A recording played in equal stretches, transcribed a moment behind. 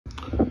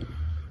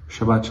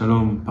Shabbat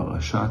Shalom,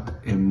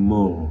 Parashat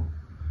Emor.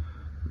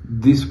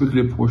 This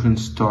weekly portion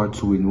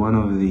starts with one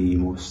of the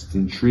most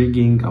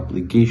intriguing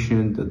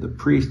obligations that the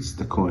priests,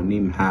 the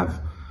Kohanim,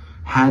 have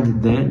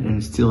had then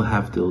and still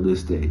have till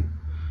this day.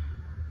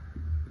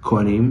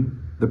 Kohanim,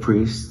 the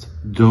priests,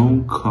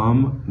 don't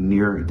come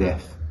near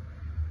death.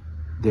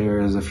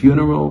 There's a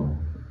funeral,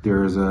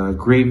 there's a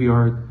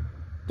graveyard,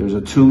 there's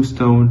a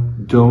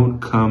tombstone.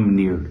 Don't come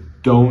near.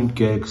 Don't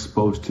get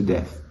exposed to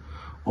death.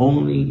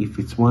 Only if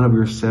it's one of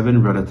your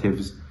 7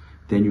 relatives,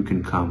 then you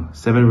can come.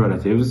 7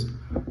 relatives: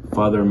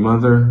 father,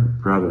 mother,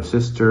 brother,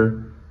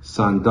 sister,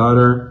 son,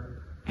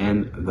 daughter,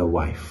 and the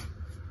wife.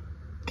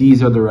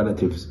 These are the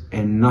relatives,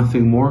 and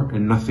nothing more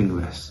and nothing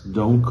less.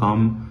 Don't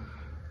come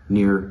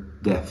near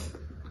death.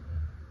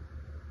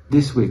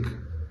 This week,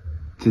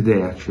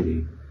 today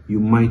actually, you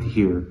might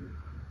hear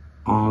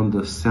on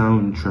the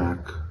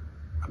soundtrack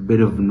a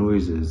bit of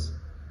noises,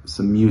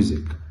 some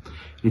music.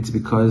 It's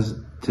because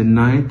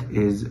tonight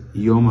is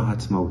Yom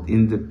HaAtzmaut,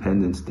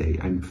 Independence Day.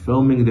 I'm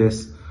filming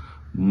this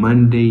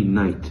Monday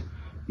night.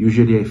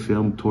 Usually I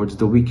film towards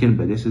the weekend,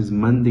 but this is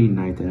Monday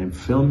night, and I'm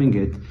filming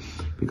it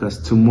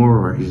because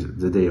tomorrow is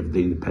the day of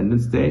the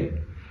Independence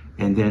Day,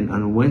 and then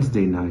on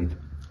Wednesday night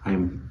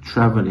I'm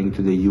traveling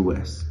to the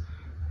US.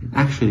 And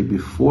actually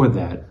before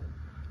that,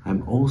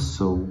 I'm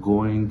also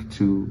going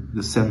to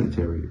the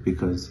cemetery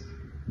because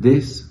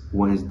this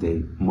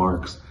Wednesday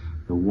marks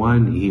the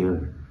 1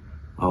 year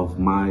of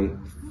my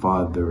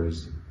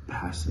father's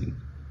passing.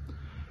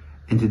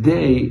 And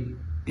today,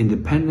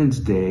 Independence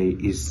Day,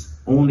 is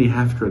only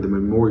after the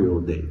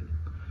Memorial Day.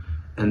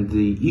 And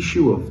the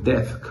issue of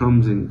death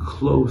comes in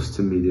close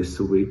to me this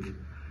week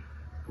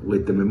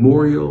with the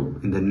memorial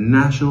and the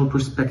national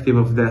perspective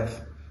of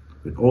death,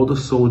 with all the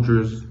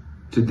soldiers.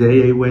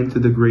 Today I went to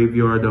the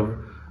graveyard of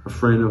a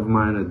friend of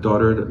mine, a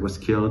daughter that was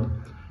killed.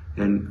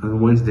 And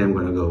on Wednesday I'm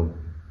going to go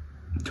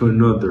to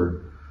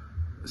another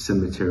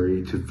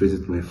cemetery to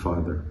visit my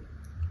father.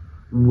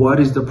 What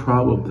is the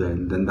problem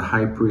then? Then the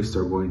high priests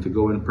are going to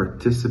go and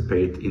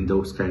participate in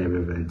those kind of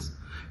events.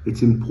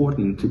 It's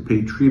important to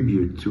pay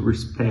tribute, to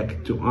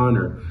respect, to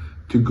honor,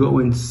 to go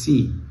and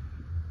see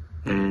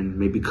and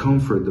maybe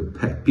comfort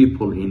the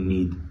people in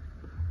need.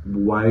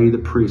 Why the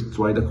priests,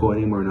 why the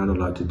Kohanim are not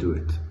allowed to do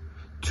it?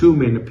 2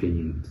 main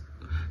opinions.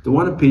 The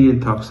one opinion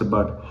talks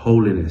about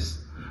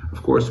holiness.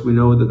 Of course, we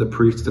know that the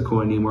priests, the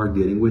Kohanim, are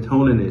dealing with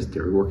holiness.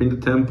 They're working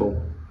the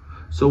temple.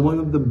 So one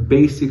of the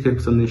basic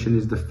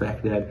explanations is the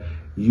fact that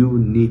you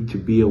need to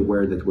be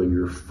aware that when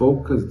you're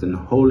focused on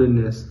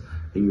holiness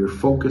and you're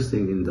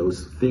focusing in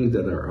those things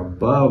that are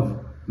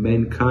above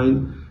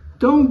mankind,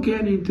 don't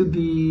get into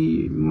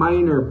the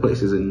minor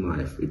places in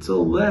life. It's a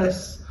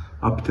less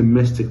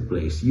optimistic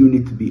place. You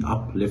need to be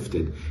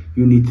uplifted.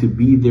 You need to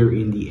be there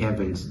in the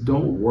heavens.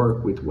 Don't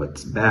work with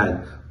what's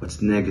bad,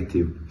 what's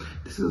negative.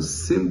 This is a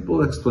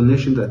simple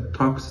explanation that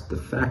talks the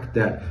fact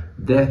that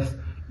death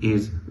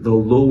is the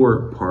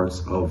lower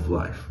parts of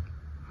life.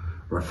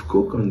 Rav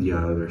Kook, on the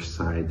other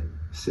side,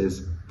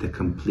 says the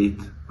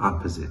complete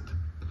opposite.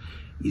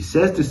 He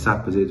says this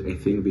opposite, I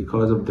think,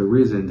 because of the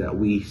reason that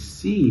we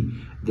see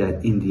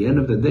that in the end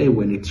of the day,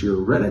 when it's your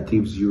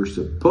relatives, you're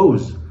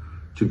supposed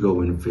to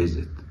go and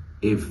visit.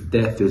 If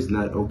death is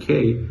not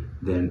okay,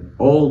 then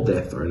all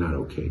death are not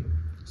okay.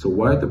 So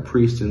why the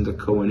priests and the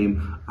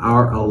Kohanim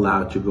are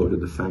allowed to go to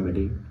the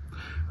family?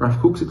 Rav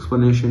Kook's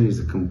explanation is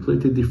a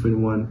completely different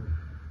one.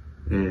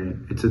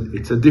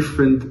 It's a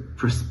different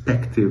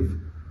perspective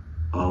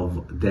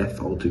of death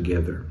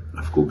altogether.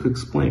 Rav Kook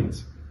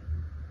explains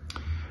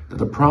that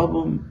the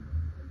problem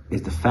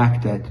is the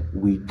fact that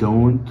we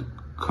don't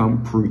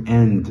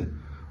comprehend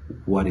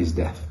what is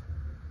death.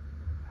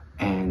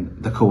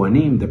 And the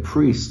Kohanim, the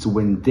priests,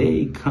 when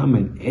they come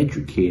and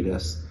educate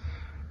us,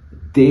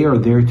 they are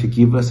there to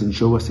give us and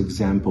show us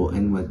example.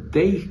 And what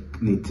they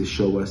need to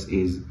show us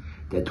is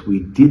that we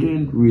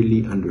didn't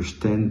really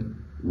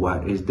understand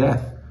what is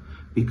death.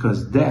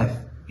 Because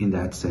death, in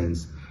that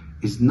sense,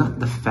 is not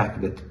the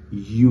fact that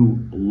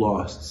you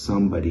lost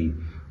somebody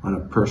on a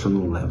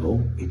personal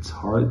level. It's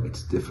hard,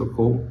 it's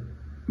difficult.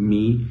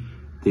 Me,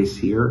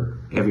 this year,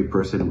 every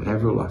person who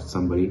ever lost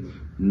somebody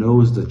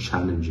knows the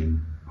challenging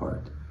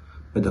part.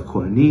 But the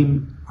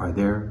Kohanim are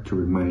there to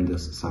remind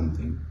us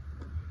something.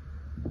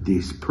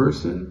 This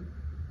person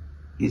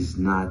is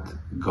not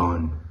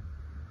gone.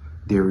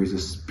 There is a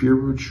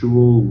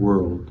spiritual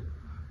world.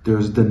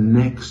 There's the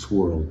next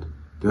world.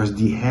 There's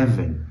the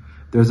heaven.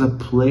 There's a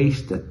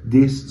place that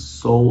this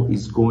soul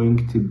is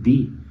going to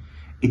be.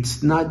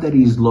 It's not that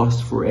he's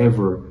lost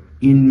forever.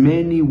 In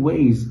many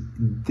ways,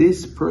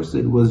 this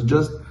person was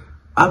just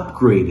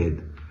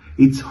upgraded.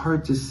 It's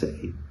hard to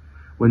say.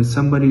 When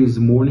somebody is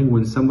mourning,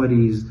 when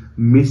somebody is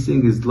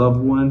missing his loved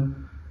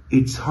one,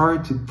 it's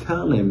hard to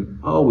tell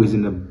him, oh, he's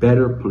in a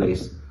better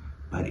place.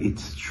 But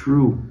it's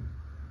true.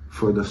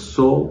 For the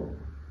soul,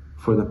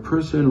 for the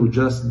person who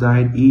just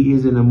died, he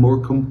is in a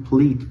more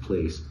complete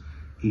place.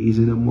 He is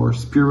in a more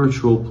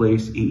spiritual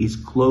place. He is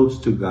close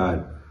to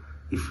God,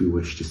 if we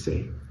wish to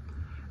say.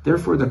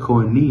 Therefore, the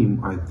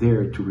Kohanim are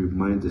there to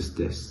remind us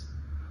this.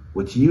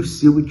 What you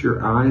see with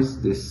your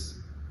eyes, this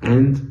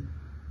end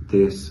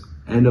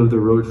of the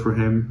road for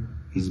him,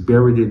 he's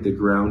buried in the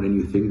ground, and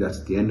you think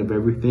that's the end of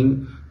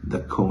everything. The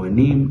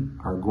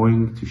Kohanim are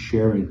going to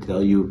share and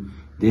tell you,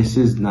 this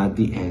is not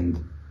the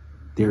end.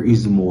 There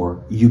is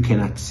more. You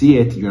cannot see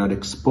it. You're not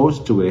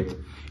exposed to it.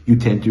 You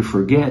tend to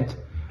forget,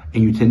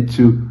 and you tend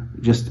to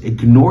just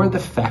ignore the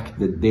fact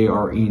that they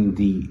are in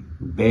the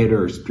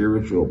better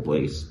spiritual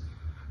place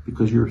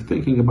because you're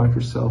thinking about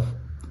yourself.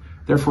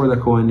 Therefore, the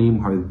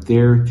Kohanim are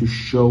there to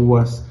show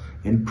us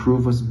and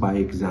prove us by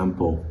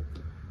example.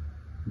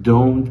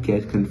 Don't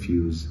get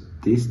confused.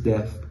 This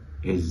death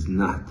is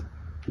not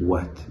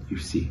what you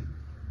see.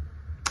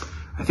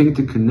 I think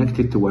to connect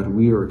it to what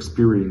we are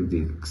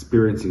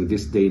experiencing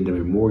this day, the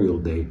Memorial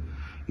Day,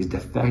 is the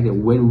fact that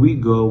when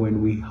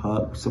we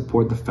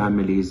support the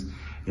families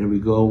and we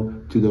go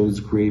to those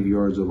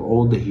graveyards of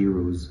all the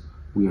heroes,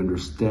 we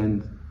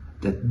understand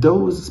that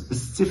those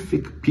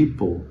specific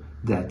people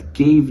that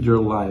gave their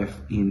life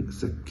in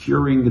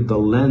securing the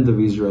land of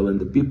Israel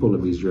and the people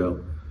of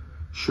Israel,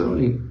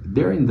 surely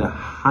they're in the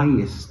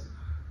highest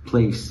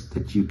place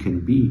that you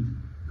can be,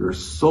 your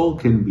soul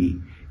can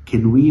be.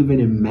 Can we even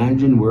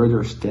imagine where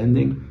they're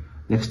standing?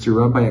 Next to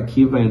Rabbi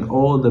Akiva and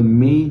all the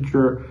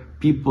major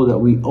people that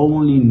we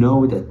only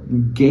know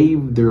that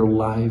gave their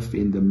life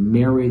in the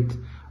merit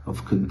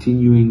of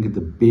continuing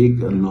the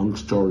big and long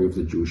story of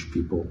the Jewish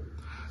people.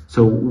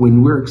 So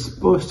when we're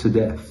exposed to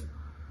death,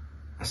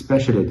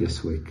 especially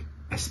this week,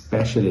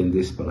 especially in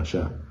this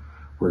parasha,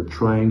 we're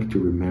trying to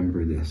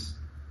remember this.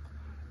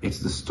 It's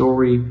the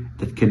story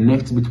that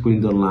connects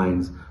between the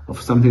lines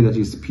of something that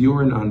is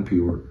pure and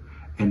impure,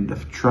 and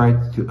have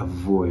tried to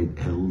avoid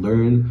and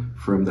learn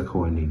from the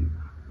Kohanim.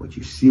 What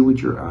you see with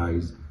your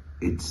eyes,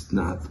 it's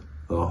not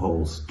the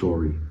whole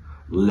story.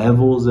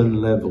 Levels and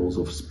levels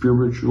of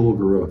spiritual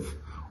growth,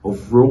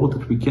 of world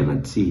that we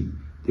cannot see,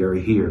 they're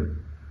here.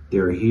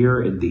 They're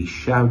here and they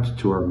shout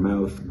to our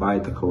mouth by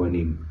the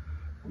Kohanim.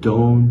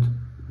 Don't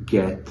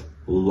get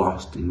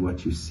lost in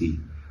what you see.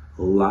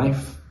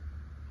 Life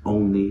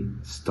only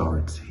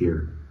starts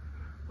here.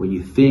 When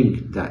you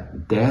think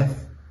that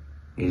death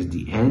is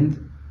the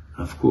end,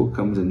 Avku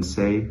comes and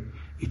say,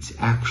 it's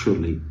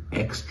actually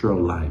extra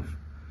life.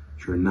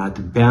 You're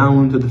not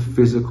bound to the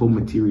physical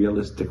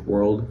materialistic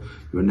world.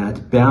 You're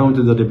not bound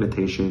to the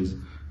limitations.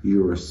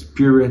 You're a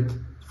spirit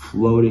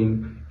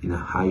floating in a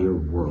higher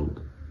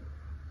world.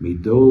 May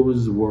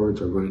those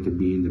words are going to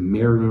be in the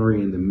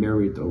memory and the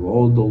merit of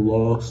all the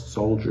lost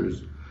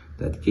soldiers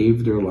that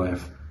gave their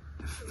life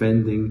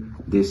defending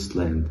this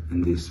land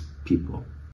and this people.